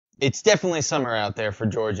it's definitely summer out there for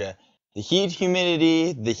Georgia. The heat,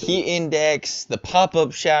 humidity, the heat index, the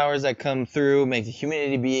pop-up showers that come through make the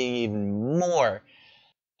humidity being even more.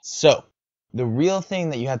 So, the real thing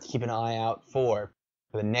that you have to keep an eye out for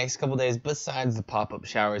the next couple days, besides the pop-up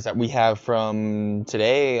showers that we have from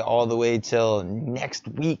today all the way till next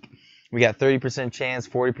week, we got 30% chance,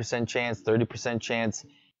 40% chance, 30% chance,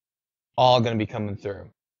 all going to be coming through.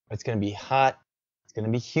 It's going to be hot. It's going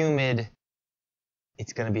to be humid.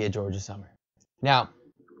 It's going to be a Georgia summer. Now,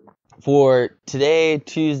 for today,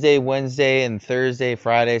 Tuesday, Wednesday, and Thursday,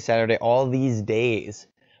 Friday, Saturday, all these days,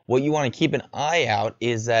 what you want to keep an eye out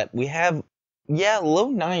is that we have, low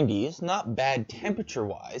 90s, not bad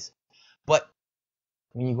temperature-wise, but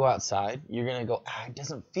when you go outside, you're going to go, it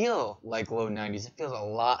doesn't feel like low 90s. It feels a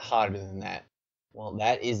lot hotter than that. Well,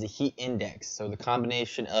 that is the heat index. So the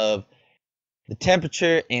combination of the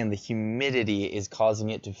temperature and the humidity is causing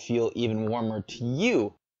it to feel even warmer to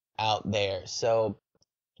you out there. So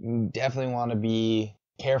you definitely want to be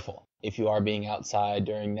careful if you are being outside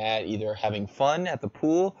during that, either having fun at the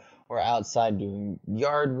pool or outside doing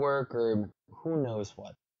yard work or who knows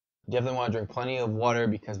what. You definitely want to drink plenty of water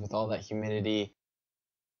because with all that humidity,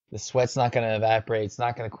 the sweat's not going to evaporate. It's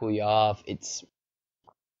not going to cool you off. It's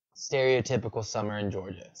stereotypical summer in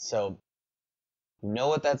Georgia. So know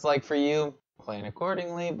what that's like for you. Plan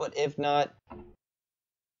accordingly. But if not,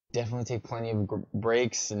 definitely take plenty of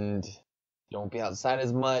breaks and don't be outside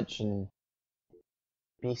as much and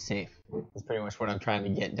be safe. That's pretty much what I'm trying to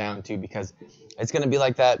get down to because it's going to be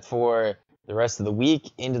like that for the rest of the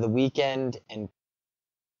week into the weekend, and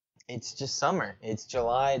it's just summer. It's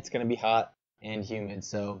July. It's going to be hot and humid.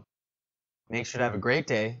 So make sure to have a great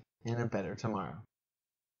day and a better tomorrow.